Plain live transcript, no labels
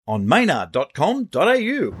on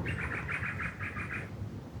maynard.com.au.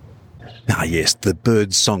 Ah, yes, the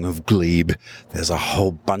bird song of Glebe. There's a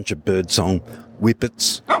whole bunch of bird song.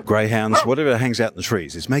 Whippets, greyhounds, whatever hangs out in the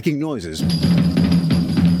trees is making noises.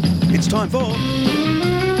 It's time for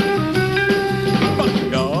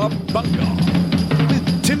Bunga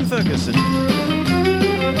with Tim Ferguson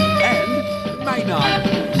and Maynard.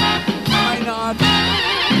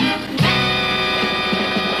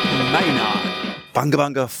 Bunga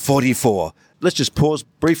Bunga 44. Let's just pause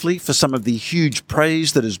briefly for some of the huge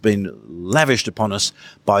praise that has been lavished upon us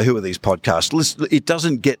by who are these podcasts. Listen, it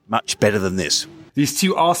doesn't get much better than this. These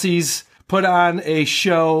two Aussies put on a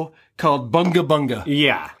show called Bunga Bunga.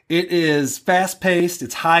 Yeah. It is fast-paced,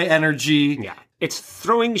 it's high energy. Yeah. It's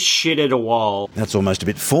throwing shit at a wall. That's almost a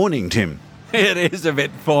bit fawning, Tim. It is a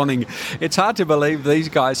bit fawning. It's hard to believe these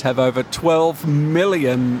guys have over 12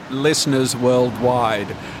 million listeners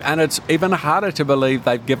worldwide. And it's even harder to believe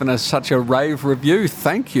they've given us such a rave review.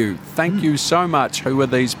 Thank you. Thank you so much. Who are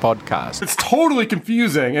these podcasts? It's totally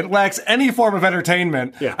confusing. It lacks any form of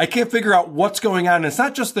entertainment. Yeah. I can't figure out what's going on. It's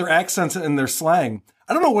not just their accents and their slang.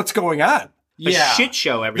 I don't know what's going on. A shit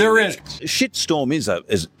show every There week. is. Shitstorm is a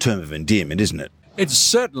term of endearment, isn't it? It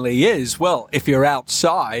certainly is. Well, if you're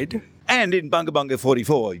outside. And in Bunga Bunga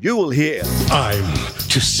 44, you will hear... I'm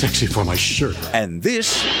too sexy for my shirt. And this...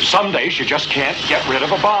 Some days you just can't get rid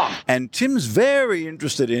of a bomb. And Tim's very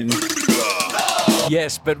interested in...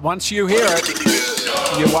 Yes, but once you hear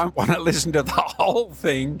it, you won't want to listen to the whole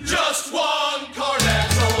thing. Just one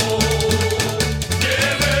Cornetto.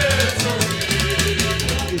 Give it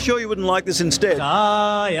to me. You sure you wouldn't like this instead? Chicken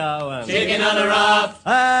on a rough.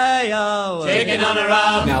 Chicken on a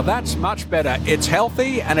rough. Now that's much better. It's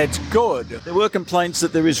healthy and it's good. There were complaints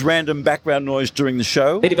that there is random background noise during the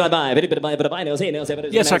show.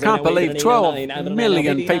 Yes, I can't believe 12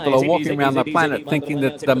 million people are walking around the planet thinking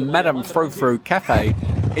that the Madame Frou Frou Cafe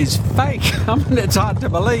is fake. I mean, it's hard to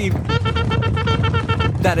believe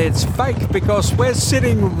that it's fake because we're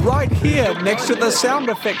sitting right here next to the sound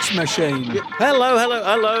effects machine.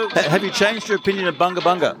 Hello. Have you changed your opinion of Bunga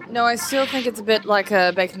Bunga? No, I still think it's a bit like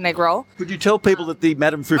a bacon and egg roll. Could you tell people that the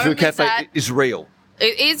Madame Frou Frou Only Cafe that- is real?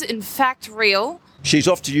 It is, in fact, real. She's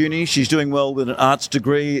off to uni. She's doing well with an arts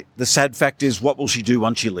degree. The sad fact is, what will she do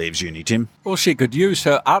once she leaves uni, Tim? Well, she could use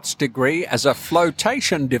her arts degree as a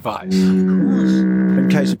flotation device. In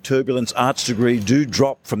case of turbulence, arts degree do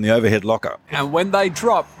drop from the overhead locker. And when they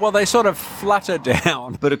drop, well, they sort of flutter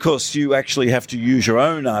down. But of course, you actually have to use your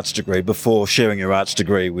own arts degree before sharing your arts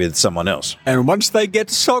degree with someone else. And once they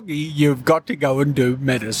get soggy, you've got to go and do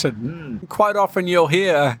medicine. Quite often you'll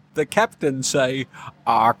hear the captain say,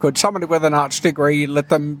 could somebody with an arts degree let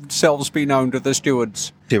themselves be known to the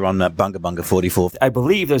stewards? Here on Bunga Bunga 44. I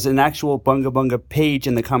believe there's an actual Bunga Bunga page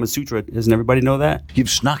in the Kama Sutra. Doesn't everybody know that? You've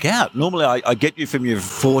snuck out. Normally I get you from your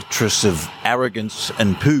fortress of arrogance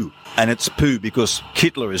and poo. And it's poo because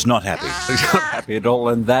Kittler is not happy. He's not happy at all,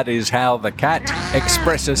 and that is how the cat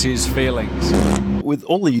expresses his feelings. With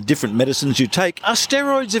all the different medicines you take, are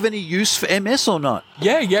steroids of any use for MS or not?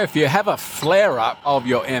 Yeah, if you have a flare-up of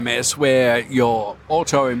your MS where your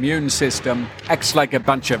autoimmune system acts like a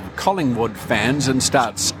bunch of Collingwood fans and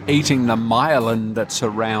starts eating the myelin that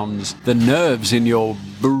surrounds the nerves in your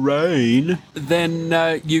brain,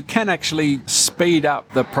 then you can actually speed up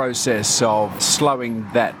the process of slowing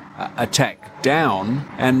that attack down,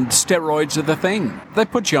 and steroids are the thing. They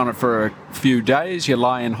put you on it for a few days, you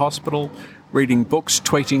lie in hospital, reading books,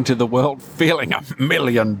 tweeting to the world, feeling $1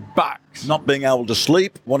 million. Not being able to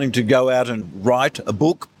sleep, wanting to go out and write a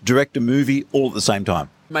book, direct a movie, all at the same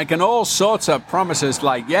time. Making all sorts of promises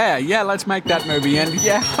like, yeah, let's make that movie, and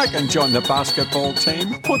yeah, I can join the basketball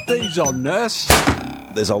team. Put these on, nurse.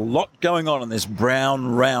 There's a lot going on in this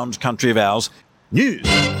brown, round country of ours. News.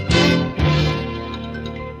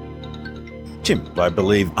 Tim, I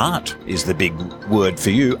believe art is the big word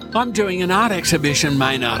for you. I'm doing an art exhibition,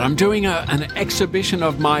 Maynard. I'm doing an exhibition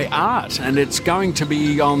of my art, and it's going to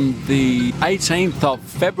be on the 18th of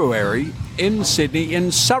February in Sydney,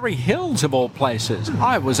 in Surrey Hills, of all places.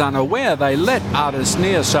 I was unaware they let artists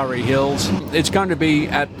near Surrey Hills. It's going to be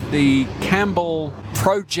at the Campbell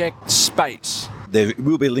Project Space. There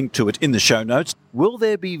will be a link to it in the show notes. Will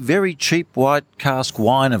there be very cheap white cask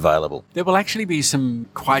wine available? There will actually be some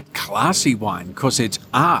quite classy wine because it's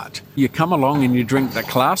art. You come along and you drink the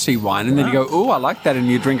classy wine and then you go, ooh, I like that, and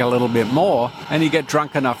you drink a little bit more and you get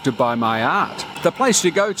drunk enough to buy my art. The place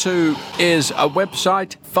to go to is a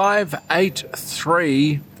website,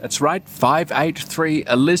 583, that's right, 583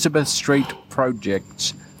 Elizabeth Street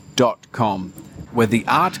Projects.com. where the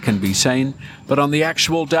art can be seen, but on the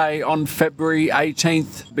actual day, on February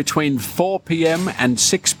 18th, between 4 p.m. and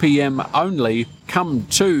 6 p.m. only, come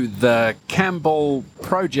to the Campbell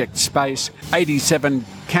Project Space, 87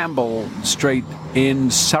 Campbell Street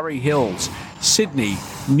in Surrey Hills, Sydney,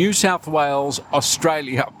 New South Wales,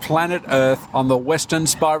 Australia, planet Earth on the western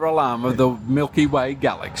spiral arm of the Milky Way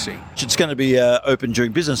galaxy. It's going to be open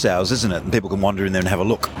during business hours, isn't it? And people can wander in there and have a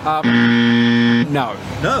look. No.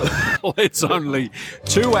 No. It's only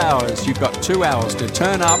 2 hours. You've got 2 hours to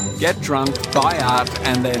turn up, get drunk, buy art,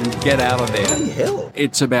 and then get out of there. Bloody hell.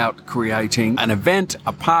 It's about creating an event,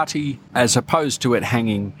 a party, as opposed to it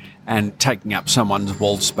hanging and taking up someone's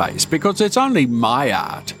wall space. Because it's only my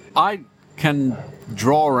art. I can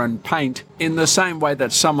draw and paint in the same way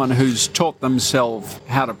that someone who's taught themselves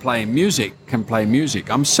how to play music can play music.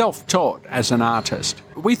 I'm self-taught as an artist.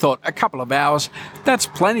 We thought a couple of hours, that's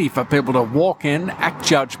plenty for people to walk in, act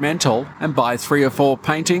judgmental, and buy 3 or 4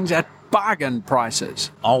 paintings at bargain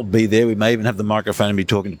prices. I'll be there. We may even have the microphone and be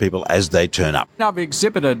talking to people as they turn up. I've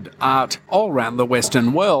exhibited art all around the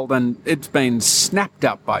Western world, and it's been snapped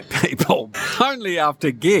up by people only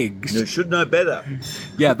after gigs. You should know better.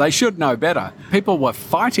 Yeah, they should know better. People were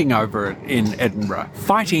fighting over it in Edinburgh,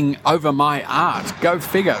 fighting over my art. Go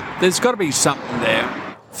figure. There's got to be something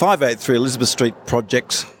there. 583 Elizabeth Street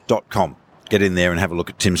Projects.com. Get in there and have a look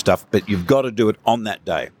at Tim's stuff, but you've got to do it on that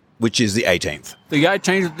day, which is the 18th. The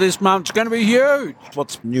 18th of this month's going to be huge.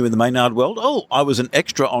 What's new in the Maynard world? Oh, I was an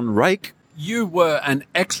extra on Rake. You were an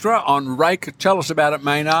extra on Rake. Tell us about it,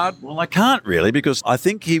 Maynard. Well, I can't really, because I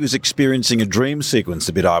think he was experiencing a dream sequence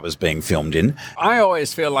the bit I was being filmed in. I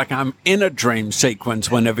always feel like I'm in a dream sequence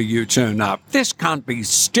whenever you turn up. This can't be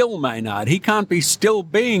still Maynard. He can't be still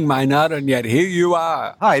being Maynard, and yet here you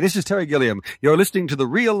are. Hi, this is Terry Gilliam. You're listening to the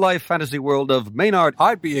real-life fantasy world of Maynard.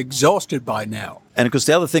 I'd be exhausted by now. And, of course,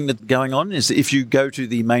 the other thing that's going on is if you go to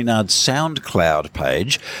the Maynard SoundCloud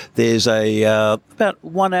page, there's a about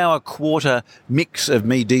 1 hour quarter mix of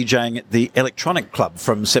me DJing at the Electronic Club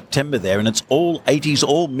from September there, and it's all 80s,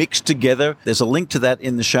 all mixed together. There's a link to that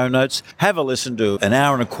in the show notes. Have a listen to an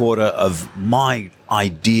hour and a quarter of my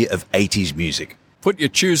idea of 80s music. Put your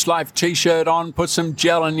Choose Life t-shirt on, put some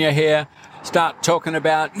gel in your hair, start talking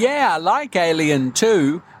about, I like Alien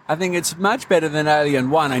 2. I think it's much better than Alien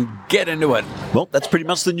 1, and get into it. Well, that's pretty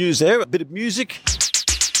much the news there. A bit of music,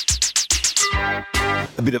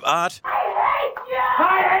 a bit of art,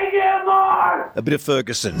 I hate you more! a bit of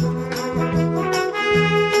Ferguson.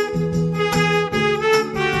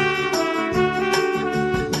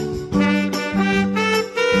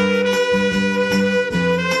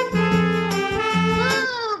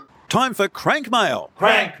 Time for Crank Mail.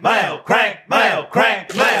 Crank mail, crank mail,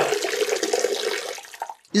 crank mail.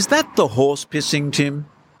 Is that the horse pissing, Tim?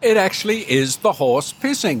 It actually is the horse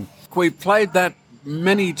pissing. We've played that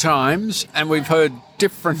many times, and we've heard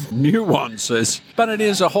different nuances. But it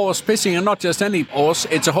is a horse pissing, and not just any horse.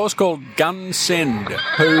 It's a horse called Gun Sind,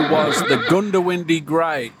 who was the Gundawindi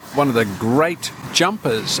Grey, one of the great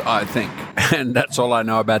jumpers, I think. And that's all I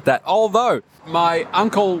know about that. Although my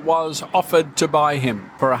uncle was offered to buy him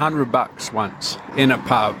for $100 once in a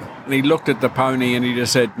pub. And he looked at the pony and he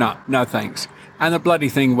just said, no thanks. And the bloody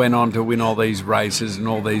thing went on to win all these races and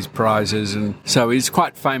all these prizes. And so he's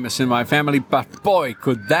quite famous in my family. But boy,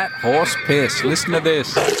 could that horse piss. Listen to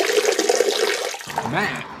this.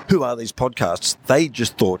 Man. Who are these podcasts? They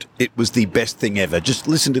just thought it was the best thing ever. Just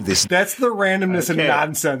listen to this. That's the randomness and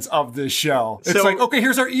nonsense of this show. It's like, okay,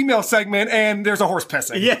 here's our email segment, and there's a horse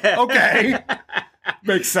pissing. Yeah. Okay.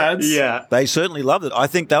 Makes sense. Yeah. They certainly loved it. I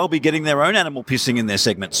think they'll be getting their own animal pissing in their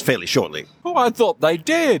segments fairly shortly. Oh, I thought they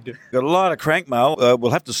did. Got a lot of crank mail.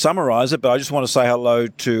 We'll have to summarise it, but I just want to say hello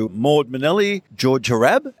to Maud Manelli, George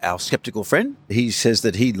Harab, our skeptical friend. He says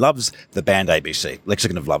that he loves the band ABC.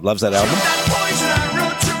 Lexicon of Love loves that album.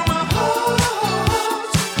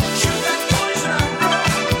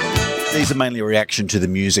 These are mainly a reaction to the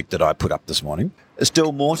music that I put up this morning.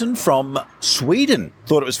 Estelle Morton from Sweden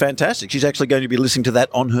thought it was fantastic. She's actually going to be listening to that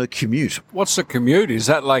on her commute. What's a commute? Is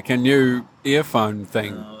that like a new earphone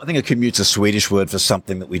thing? I think a commute's a Swedish word for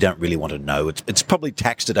something that we don't really want to know. It's probably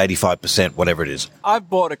taxed at 85%, whatever it is. I've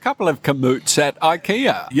bought a couple of commutes at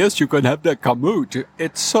IKEA. Yes, you can have the commute.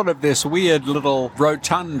 It's sort of this weird little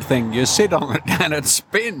rotund thing. You sit on it and it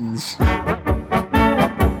spins.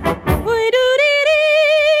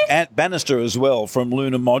 Ant Bannister as well from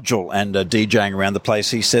Lunar Module and DJing around the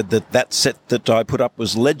place. He said that set that I put up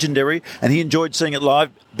was legendary and he enjoyed seeing it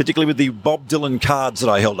live, particularly with the Bob Dylan cards that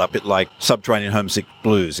I held up, a bit like Subterranean Homesick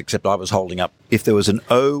Blues, except I was holding up, if there was an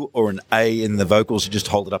O or an A in the vocals, you just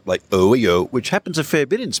hold it up like O-E-O, which happens a fair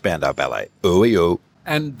bit in Spandau Ballet. O-E-O.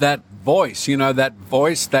 And that voice, that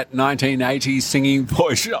 1980s singing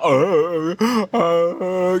voice,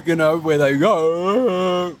 where they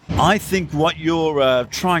go. I think what you're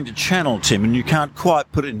trying to channel, Tim, and you can't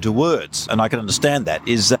quite put it into words, and I can understand that,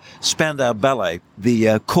 is Spandau Ballet,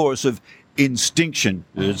 the chorus of Instinction.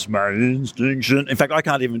 It's my instinction. In fact, I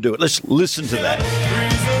can't even do it. Let's listen to that.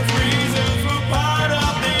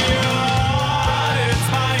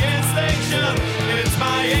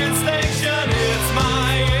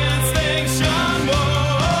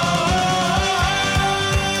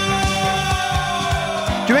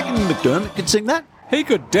 Do you reckon McDermott could sing that? He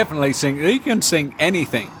could definitely sing. He can sing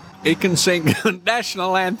anything. He can sing the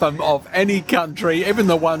national anthem of any country, even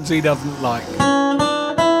the ones he doesn't like.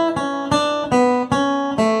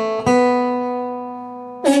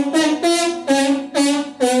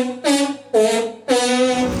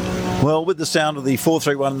 Well, with the sound of the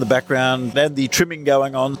 431 in the background and the trimming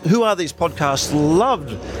going on, Who Are These Podcasts loved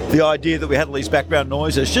the idea that we had all these background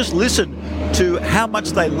noises. Just listen to how much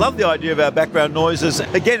they love the idea of our background noises.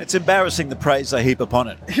 Again, it's embarrassing the praise they heap upon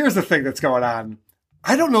it. Here's the thing that's going on.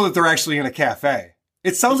 I don't know that they're actually in a cafe.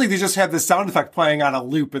 It sounds like they just have this sound effect playing on a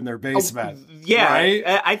loop in their basement. Yeah.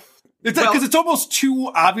 Right? Because it's almost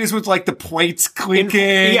too obvious with like the plates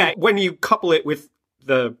clinking. Yeah, when you couple it with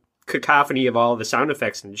the cacophony of all the sound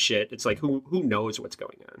effects and shit, it's like, who knows what's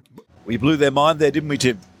going on? We blew their mind there, didn't we,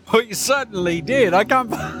 Tim? We certainly did. I can't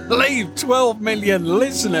believe 12 million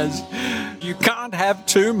listeners. You can't have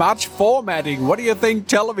too much formatting. What do you think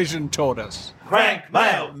television taught us? Crank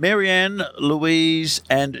mail. Marianne, Louise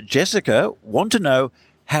and Jessica want to know,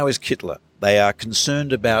 how is Kittler? They are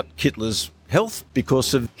concerned about Kittler's health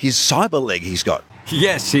because of his cyber leg he's got.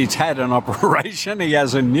 Yes, he's had an operation. He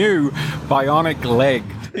has a new bionic leg.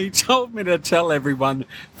 He told me to tell everyone,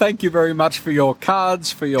 thank you very much for your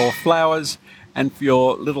cards, for your flowers, and for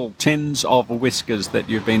your little tins of whiskers that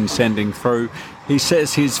you've been sending through. He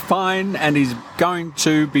says he's fine and he's going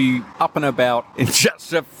to be up and about in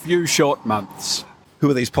just a few short months. Who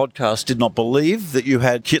Are These Podcasts did not believe that you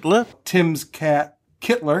had Kittler. Tim's cat,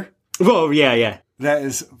 Kittler. Oh, yeah. That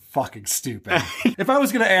is fucking stupid. If I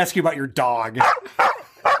was going to ask you about your dog,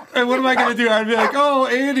 and what am I going to do? I'd be like, oh,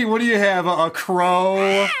 Andy, what do you have? A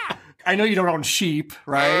crow? I know you don't own sheep,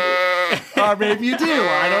 right? Or maybe you do.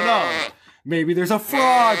 I don't know. Maybe there's a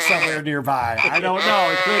frog somewhere nearby. I don't know.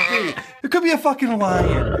 It could be. It could be a fucking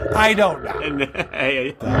lion. I don't know. And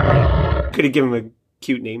could have given him a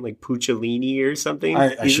cute name like Puccellini or something.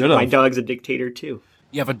 I should have. My dog's a dictator too.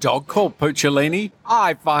 You have a dog called Puccellini?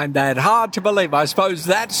 I find that hard to believe. I suppose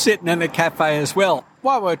that's sitting in a cafe as well.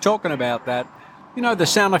 While we're talking about that, the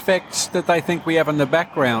sound effects that they think we have in the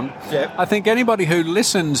background. Yep. I think anybody who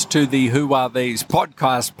listens to the Who Are These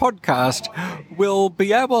podcast will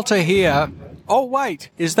be able to hear, oh, wait,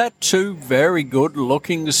 is that two very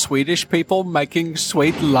good-looking Swedish people making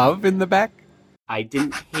sweet love in the back? I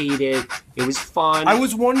didn't hate it. It was fun. I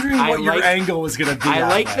was wondering what your angle was going to be. I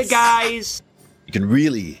like the guys. You can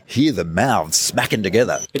really hear the mouths smacking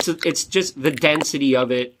together. It's just the density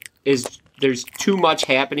of it is there's too much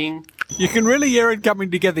happening. You can really hear it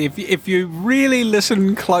coming together if you really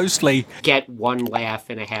listen closely. Get one laugh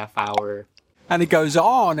in a half hour. And it goes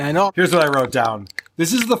on and on. Here's what I wrote down.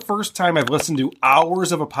 This is the first time I've listened to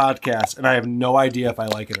hours of a podcast, and I have no idea if I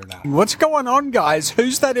like it or not. What's going on, guys?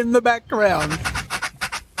 Who's that in the background?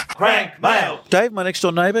 Crank mail. Dave, my next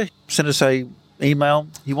door neighbour, sent us a email.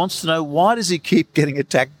 He wants to know, why does he keep getting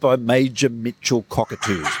attacked by Major Mitchell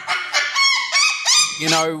cockatoos?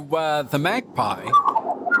 The magpie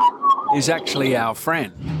is actually our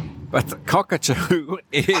friend, but the cockatoo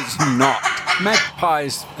is not.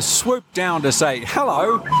 Magpies swoop down to say,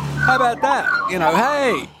 hello, how about that?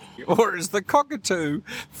 Hey. Whereas the cockatoo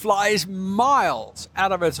flies miles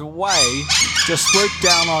out of its way to swoop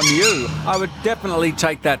down on you. I would definitely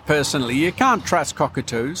take that personally. You can't trust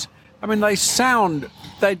cockatoos. I mean,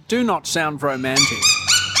 they do not sound romantic.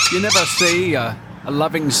 You never see a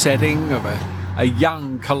loving setting of a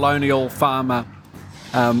young colonial farmer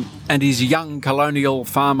and his young colonial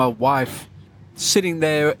farmer wife sitting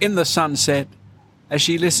there in the sunset as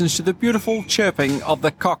she listens to the beautiful chirping of the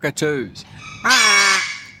cockatoos.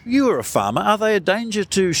 You are a farmer. Are they a danger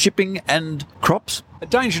to shipping and crops? A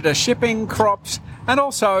danger to shipping, crops, and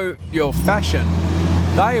also your fashion.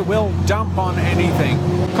 They will dump on anything.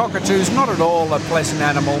 Cockatoos, not at all a pleasant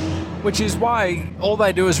animal, which is why all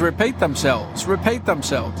they do is repeat themselves.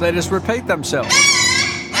 They just repeat themselves.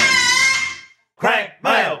 Crank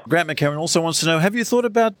mail. Grant McCarran also wants to know, have you thought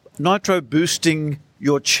about nitro boosting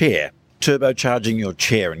your chair, turbocharging your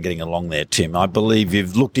chair and getting along there, Tim? I believe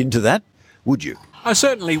you've looked into that. would you? I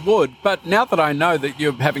certainly would, but now that I know that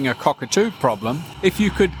you're having a cockatoo problem, if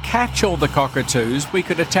you could catch all the cockatoos, we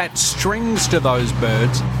could attach strings to those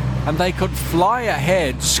birds and they could fly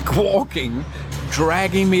ahead, squawking,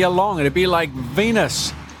 dragging me along. It'd be like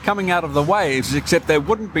Venus coming out of the waves, except there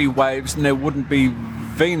wouldn't be waves and there wouldn't be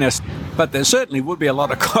Venus, but there certainly would be a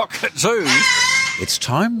lot of cockatoos. It's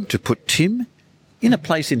time to put Tim in a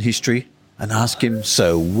place in history and ask him,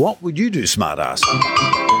 so what would you do, smartass?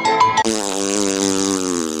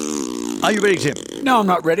 Are you ready, Tim? No, I'm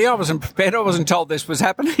not ready. I wasn't prepared. I wasn't told this was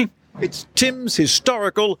happening. It's Tim's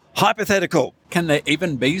historical hypothetical. Can there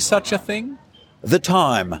even be such a thing? The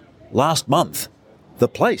time, last month. The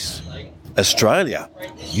place, Australia.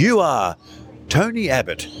 You are Tony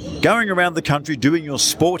Abbott, going around the country doing your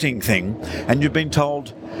sporting thing, and you've been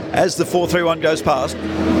told, as the 431 goes past,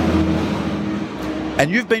 and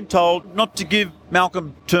you've been told not to give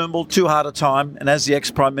Malcolm Turnbull too hard a time. And as the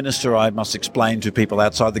ex-Prime Minister, I must explain to people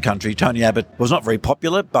outside the country, Tony Abbott was not very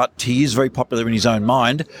popular, but he is very popular in his own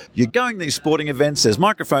mind. You're going to these sporting events, there's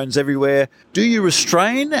microphones everywhere. Do you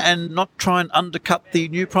restrain and not try and undercut the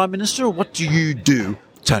new Prime Minister, or what do you do,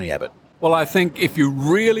 Tony Abbott? Well, I think if you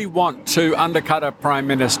really want to undercut a Prime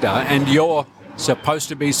Minister and you're supposed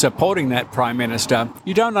to be supporting that Prime Minister,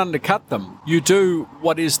 you don't undercut them. You do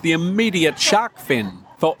what is the immediate shark fin.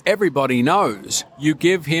 For everybody knows, you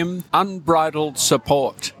give him unbridled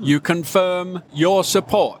support. You confirm your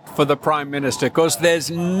support for the Prime Minister, because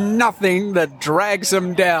there's nothing that drags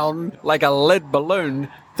them down like a lead balloon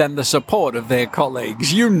than the support of their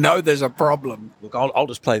colleagues. You know there's a problem. Look, I'll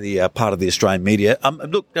just play the part of the Australian media.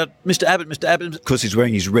 Mr. Abbott, because he's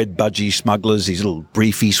wearing his red budgie smugglers, his little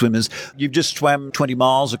briefy swimmers. You've just swam 20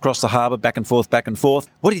 miles across the harbour, back and forth.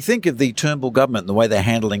 What do you think of the Turnbull government and the way they're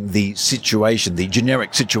handling the situation, the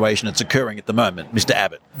generic situation that's occurring at the moment, Mr.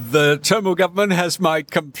 Abbott? The Turnbull government has my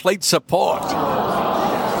complete support.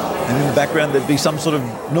 And in the background there'd be some sort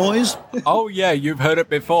of noise? Oh yeah, you've heard it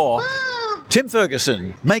before. Tim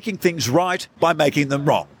Ferguson, making things right by making them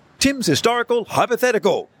wrong. Tim's historical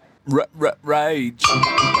hypothetical. Rage.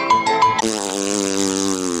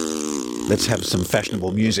 Let's have some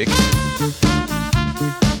fashionable music.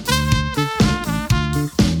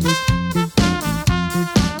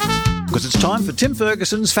 Because it's time for Tim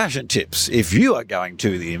Ferguson's fashion tips. If you are going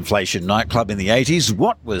to the Inflation nightclub in the 80s,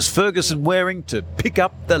 what was Ferguson wearing to pick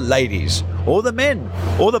up the ladies? Or the men?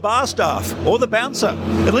 Or the bar staff? Or the bouncer?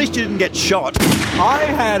 At least you didn't get shot. I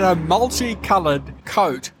had a multicoloured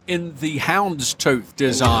coat in the houndstooth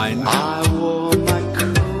design. I wore my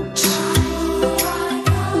coat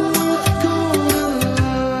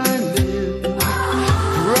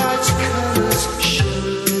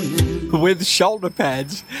with shoulder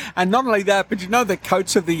pads. And not only that, but you know the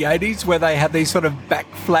coats of the 80s where they had these sort of back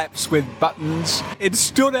flaps with buttons? It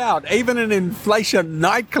stood out. Even in an Inflation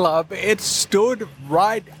nightclub, it stood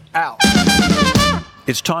right out.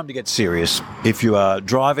 It's time to get serious. If you are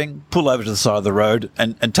driving, pull over to the side of the road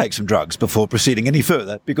and take some drugs before proceeding any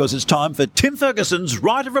further, because it's time for Tim Ferguson's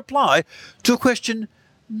right of reply to a question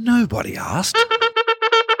nobody asked.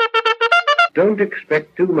 Don't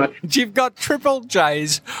expect too much. You've got Triple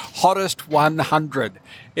J's Hottest 100.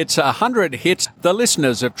 It's 100 hits the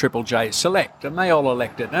listeners of Triple J select, and they all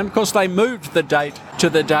elect it. And, of course, they moved the date to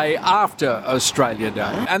the day after Australia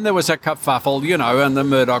Day. And there was a kerfuffle, you know, and the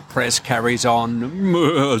Murdoch press carries on.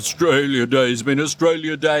 Australia Day's been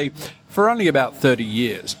Australia Day for only about 30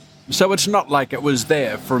 years. So it's not like it was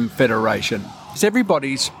there from Federation. So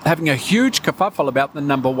everybody's having a huge kerfuffle about the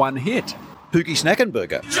number one hit. Pookie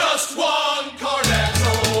Snackenberger. Just one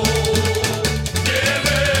Cornetto, give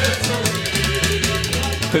it to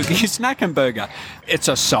me. Pookie Snackenberger. It's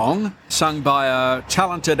a song sung by a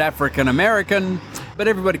talented African-American, but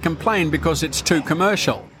everybody complained because it's too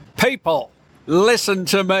commercial. People, listen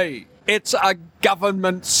to me. It's a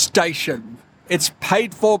government station. It's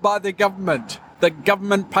paid for by the government. The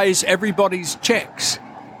government pays everybody's checks.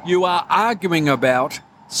 You are arguing about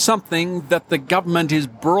something that the government is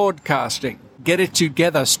broadcasting. Get it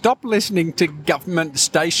together. Stop listening to government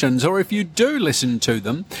stations, or if you do listen to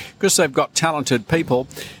them, because they've got talented people,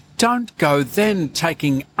 don't go then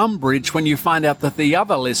taking umbrage when you find out that the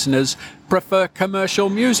other listeners prefer commercial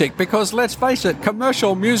music, because let's face it,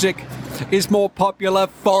 commercial music is more popular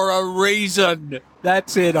for a reason.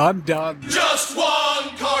 That's it, I'm done. Just one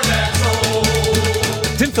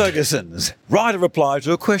Cornetto. Tim Ferguson's right of reply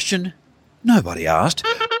to a question nobody asked.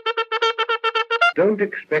 Don't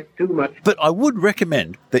expect too much. But I would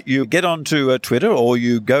recommend that you get onto Twitter or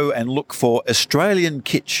you go and look for Australian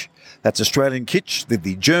Kitsch. That's Australian Kitsch,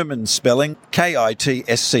 the German spelling,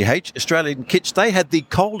 Kitsch, Australian Kitsch. They had the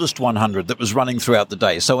coldest 100 that was running throughout the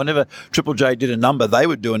day. So whenever Triple J did a number, they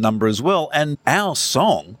would do a number as well. And our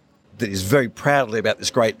song that is very proudly about this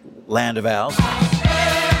great land of ours.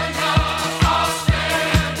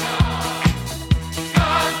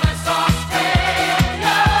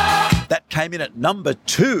 That came in at number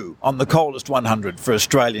 2 on the coldest 100 for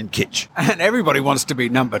Australian Kitsch. And everybody wants to be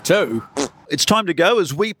number 2. It's time to go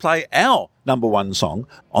as we play our number 1 song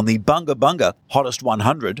on the Bunga Bunga Hottest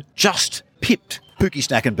 100, just pipped Pookie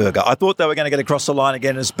Snack and Burger. I thought they were going to get across the line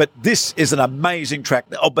again, but this is an amazing track.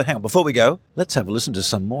 Oh, but hang on, before we go, let's have a listen to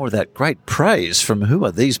some more of that great praise from Who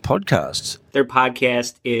Are These Podcasts? Their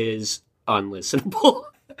podcast is unlistenable.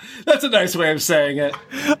 That's a nice way of saying it.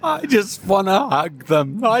 I just want to hug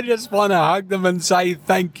them. I just want to hug them and say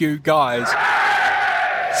thank you, guys.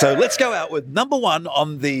 So let's go out with number 1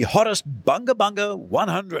 on the hottest Bunga Bunga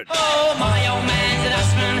 100. Oh, my old man's a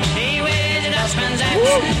dustman. He wears a dustman's hat.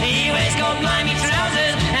 He wears gold blimey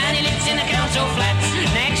trousers and he lives in the council flats.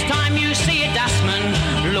 Next time you see a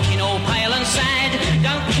dustman looking all pale and sad,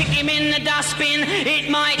 don't kick him in the dustbin. It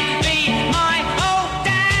might be my old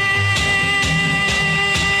dad.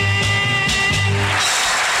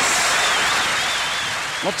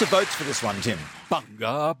 Lots of votes for this one, Tim.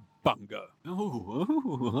 Bunga Bunga.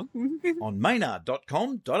 On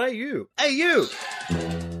maynard.com.au. AU.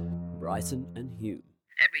 Bryson and Hume.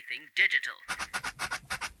 Everything digital.